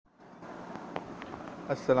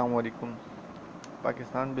السلام علیکم۔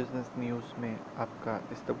 Pakistan business news میں آپ کا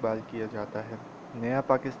استقبال کیا جاتا ہے۔ نیا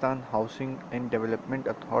Pakistan housing and development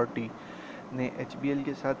authority نے ایچ بی ایل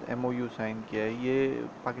کے ساتھ ایم او یو سائن کیا ہے۔ یہ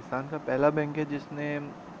پاکستان کا پہلا بینک ہے جس نے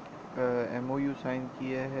ایم او یو سائن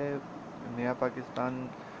کیا ہے نیا پاکستان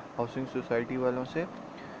ہاؤسنگ سوسائٹی والوں سے،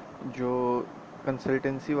 جو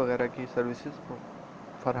کنسلٹنسی وغیرہ کی سروسز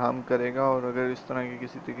فراہم کرے گا، اور اگر اس طرح کے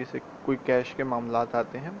کسی طریقے سے کوئی کیش کے معاملات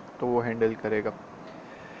آتے ہیں تو وہ ہینڈل کرے گا۔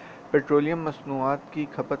 پیٹرولیم مصنوعات کی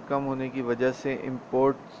کھپت کم ہونے کی وجہ سے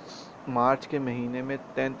امپورٹس مارچ کے مہینے میں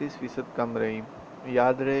 33% کم رہی۔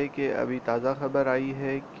 یاد رہے کہ ابھی تازہ خبر آئی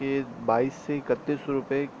ہے کہ 22 سے 31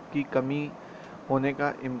 روپے کی کمی ہونے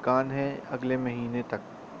کا امکان ہے اگلے مہینے تک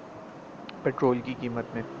پیٹرول کی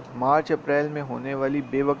قیمت میں۔ مارچ اپریل میں ہونے والی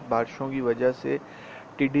بے وقت بارشوں کی وجہ سے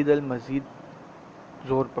ٹڈی دل مزید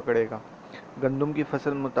زور پکڑے گا۔ گندم کی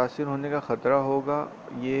فصل متاثر ہونے کا خطرہ ہوگا،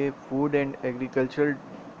 یہ food and agriculture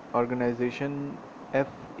organization F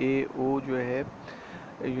A O جو ہے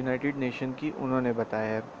یونائٹڈ نیشن کی، انہوں نے بتایا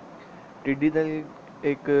ہے۔ ٹڈی دل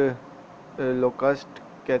ایک لوکسٹ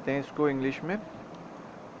کہتے ہیں اس کو انگلش میں،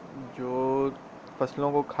 جو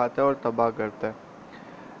فصلوں کو کھاتا ہے اور تباہ کرتا ہے۔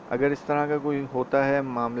 اگر اس طرح کا کوئی ہوتا ہے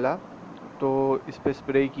معاملہ تو اس پہ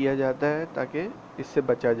سپرے کیا جاتا ہے تاکہ اس سے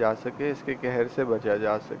بچا جا سکے، اس کے قہر سے بچا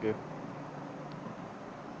جا سکے۔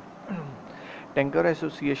 ٹینکر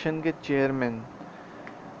ایسوسی ایشن کے چیئرمین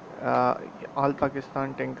آل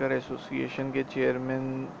پاکستان ٹینکر ایسوسی ایشن کے چیئرمین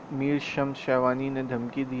میر شمس شیوانی نے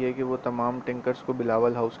دھمکی دی ہے کہ وہ تمام ٹینکرز کو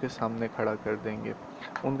بلاول ہاؤس کے سامنے کھڑا کر دیں گے۔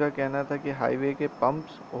 ان کا کہنا تھا کہ ہائی وے کے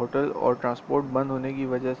پمپس، ہوٹل اور ٹرانسپورٹ بند ہونے کی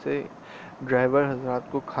وجہ سے ڈرائیور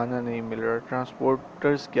حضرات کو کھانا نہیں مل رہا،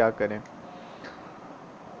 ٹرانسپورٹرز کیا کریں۔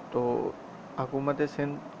 تو حکومت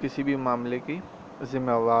سندھ کسی بھی معاملے کی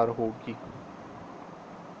ذمہ وار ہوگی۔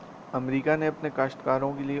 امریکہ نے اپنے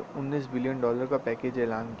کاشتکاروں کے لیے $19 بلین کا پیکیج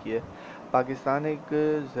اعلان کیا ہے۔ پاکستان ایک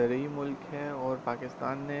زرعی ملک ہے اور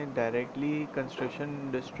پاکستان نے ڈائریکٹلی کنسٹرکشن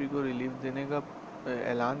انڈسٹری کو ریلیف دینے کا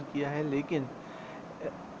اعلان کیا ہے، لیکن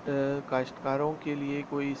کاشتکاروں کے لیے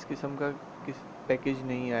کوئی اس قسم کا پیکیج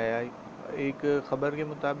نہیں آیا۔ ایک خبر کے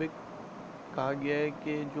مطابق کہا گیا ہے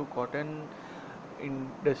کہ جو کاٹن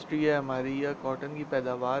انڈسٹری ہے ہماری، یا کاٹن کی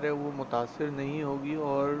پیداوار ہے، وہ متاثر نہیں ہوگی،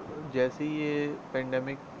 اور جیسے ہی یہ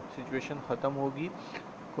پینڈیمک سچویشن ختم ہوگی،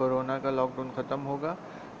 کورونا کا لاک ڈاؤن ختم ہوگا،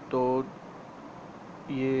 تو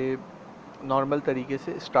یہ نارمل طریقے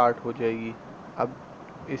سے سٹارٹ ہو جائے گی۔ اب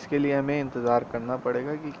اس کے لیے ہمیں انتظار کرنا پڑے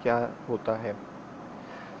گا کہ کیا ہوتا ہے۔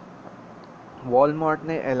 والمارٹ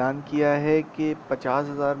نے اعلان کیا ہے کہ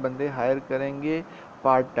 50,000 بندے ہائر کریں گے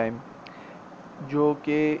پارٹ ٹائم، جو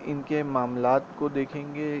کہ ان کے معاملات کو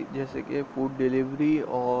دیکھیں گے، جیسے کہ فوڈ ڈیلیوری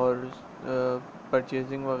اور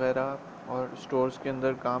پرچیزنگ وغیرہ، اور سٹورز کے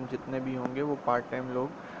اندر کام جتنے بھی ہوں گے وہ پارٹ ٹائم لوگ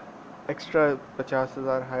ایکسٹرا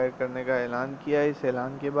 50,000 ہائر کرنے کا اعلان کیا ہے۔ اس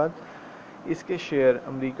اعلان کے بعد اس کے شیئر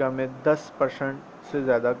امریکہ میں 10% سے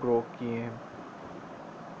زیادہ گرو کیے ہیں۔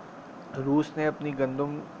 روس نے اپنی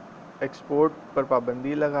گندم ایکسپورٹ پر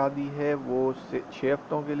پابندی لگا دی ہے، وہ 6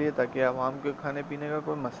 ہفتوں کے لیے، تاکہ عوام کے کھانے پینے کا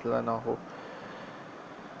کوئی مسئلہ نہ ہو۔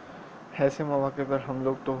 ایسے مواقع پر ہم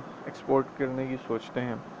لوگ تو ایکسپورٹ کرنے کی سوچتے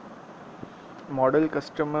ہیں۔ ماڈل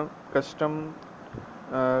کسٹم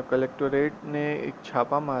کلیکٹوریٹ نے ایک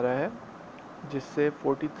چھاپہ مارا ہے جس سے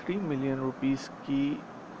 43 ملین روپیز کی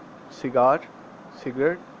سگریٹ،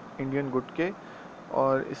 انڈین گٹکے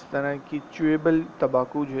اور اس طرح کی چویبل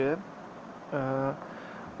تمباکو جو ہے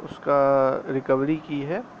اس کا ریکوری کی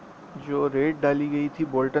ہے، جو ریڈ ڈالی گئی تھی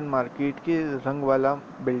بولٹن مارکیٹ کے رنگ والا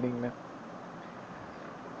بلڈنگ میں۔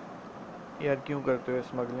 یار کیوں کرتے ہو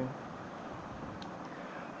اسمگلنگ؟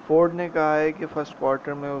 فورڈ نے کہا ہے کہ فرسٹ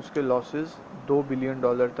کوارٹر میں اس کے لاسز $2 بلین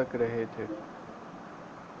تک رہے تھے۔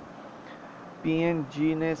 پی این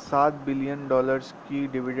جی نے $7 بلین کی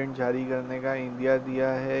ڈیویڈنڈ جاری کرنے کا عندیہ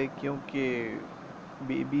دیا ہے، کیونکہ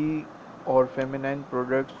بیبی اور فیمینائن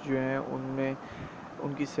پروڈکٹس جو ہیں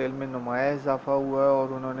ان کی سیل میں نمایاں اضافہ ہوا ہے، اور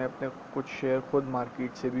انہوں نے اپنے کچھ شیئر خود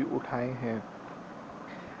مارکیٹ سے بھی اٹھائے ہیں۔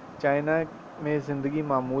 چائنا میں زندگی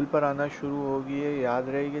معمول پر آنا شروع ہو گئی ہے۔ یاد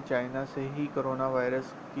رہے کہ چائنا سے ہی کرونا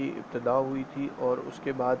وائرس کی ابتدا ہوئی تھی، اور اس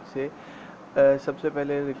کے بعد سے سب سے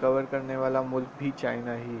پہلے ریکور کرنے والا ملک بھی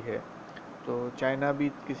چائنا ہی ہے۔ تو چائنا بھی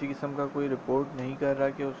کسی قسم کا کوئی رپورٹ نہیں کر رہا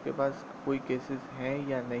کہ اس کے پاس کوئی کیسز ہیں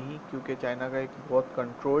یا نہیں، کیونکہ چائنا کا ایک بہت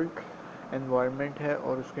کنٹرولڈ انوائرمنٹ ہے،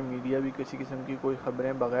 اور اس کے میڈیا بھی کسی قسم کی کوئی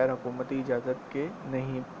خبریں بغیر حکومتی اجازت کے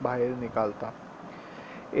نہیں باہر نکالتا۔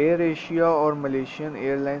 ایئر ایشیا اور ملیشین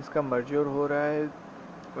ایئر لائنز کا مرجر ہو رہا ہے۔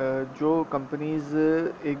 جو کمپنیز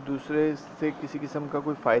ایک دوسرے سے کسی قسم کا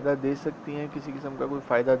کوئی فائدہ دے سکتی ہیں، کسی قسم کا کوئی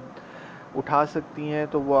فائدہ اٹھا سکتی ہیں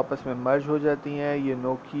تو وہ آپس میں مرج ہو جاتی ہیں. یہ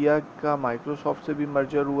نوکیا کا مائکروسافٹ سے بھی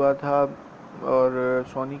مرجر ہوا تھا اور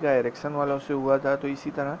سونی کا ایرکسن والوں سے ہوا تھا. تو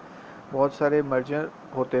اسی طرح بہت سارے مرجر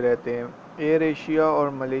ہوتے رہتے ہیں. ایئر ایشیا اور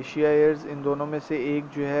ملیشیا ایئرز ان دونوں میں سے ایک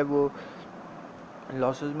جو ہے وہ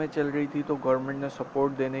لاسز میں چل رہی تھی, تو گورنمنٹ نے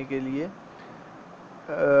سپورٹ دینے کے لیے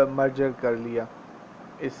مرجر کر لیا.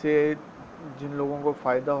 اس سے جن لوگوں کو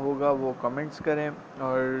فائدہ ہوگا وہ کمنٹس کریں,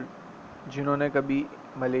 اور جنہوں نے کبھی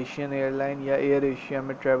ملیشین ایئر لائن یا ایئر ایشیا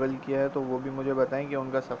میں ٹریول کیا ہے تو وہ بھی مجھے بتائیں کہ ان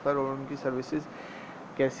کا سفر اور ان کی سروسز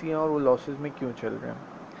کیسی ہیں اور وہ لاسز میں کیوں چل رہے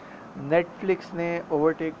ہیں. نیٹ فلکس نے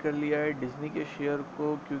اوورٹیک کر لیا ہے ڈزنی کے شیئر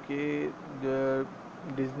کو, کیونکہ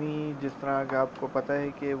ڈزنی جس طرح کا آپ کو پتہ ہے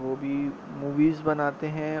کہ وہ بھی موویز بناتے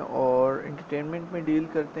ہیں اور انٹرٹینمنٹ میں ڈیل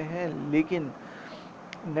کرتے ہیں, لیکن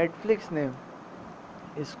نیٹ فلکس نے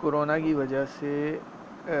اس کورونا کی وجہ سے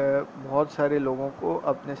بہت سارے لوگوں کو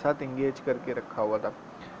اپنے ساتھ انگیج کر کے رکھا ہوا تھا.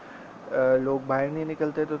 لوگ باہر نہیں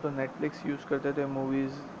نکلتے تھے تو نیٹ فلکس یوز کرتے تھے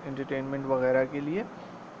موویز انٹرٹینمنٹ وغیرہ کے لیے.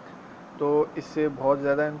 تو اس سے بہت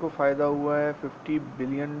زیادہ ان کو فائدہ ہوا ہے. 50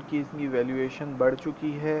 بلین کی اس کی ویلیویشن بڑھ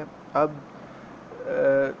چکی ہے. اب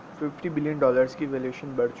 $50 بلین کی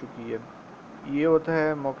ویلیویشن بڑھ چکی ہے. یہ ہوتا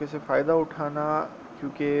ہے موقع سے فائدہ اٹھانا,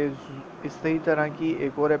 کیونکہ اسی طرح کی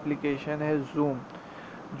ایک اور اپلیکیشن ہے زوم,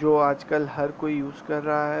 جو آج کل ہر کوئی یوز کر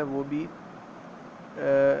رہا ہے. وہ بھی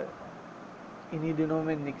انہی دنوں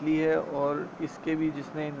میں نکلی ہے, اور اس کے بھی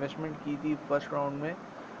جس نے انویسٹمنٹ کی تھی فرسٹ راؤنڈ میں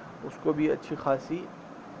اس کو بھی اچھی خاصی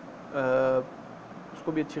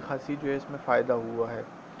جو ہے اس میں فائدہ ہوا ہے.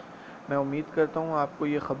 میں امید کرتا ہوں آپ کو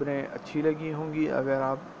یہ خبریں اچھی لگی ہوں گی. اگر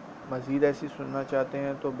آپ مزید ایسی سننا چاہتے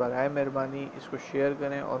ہیں تو برائے مہربانی اس کو شیئر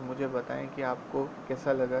کریں اور مجھے بتائیں کہ آپ کو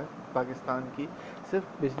کیسا لگا پاکستان کی صرف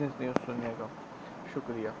بزنس نیوز سننے کا.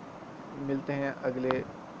 شکریہ. ملتے ہیں اگلے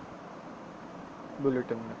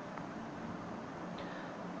بلیٹن میں.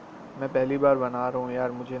 میں پہلی بار بنا رہا ہوں یار,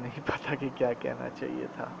 مجھے نہیں پتا کہ کیا کہنا چاہیے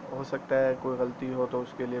تھا. ہو سکتا ہے کوئی غلطی ہو تو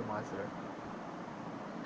اس کے لیے معذرت.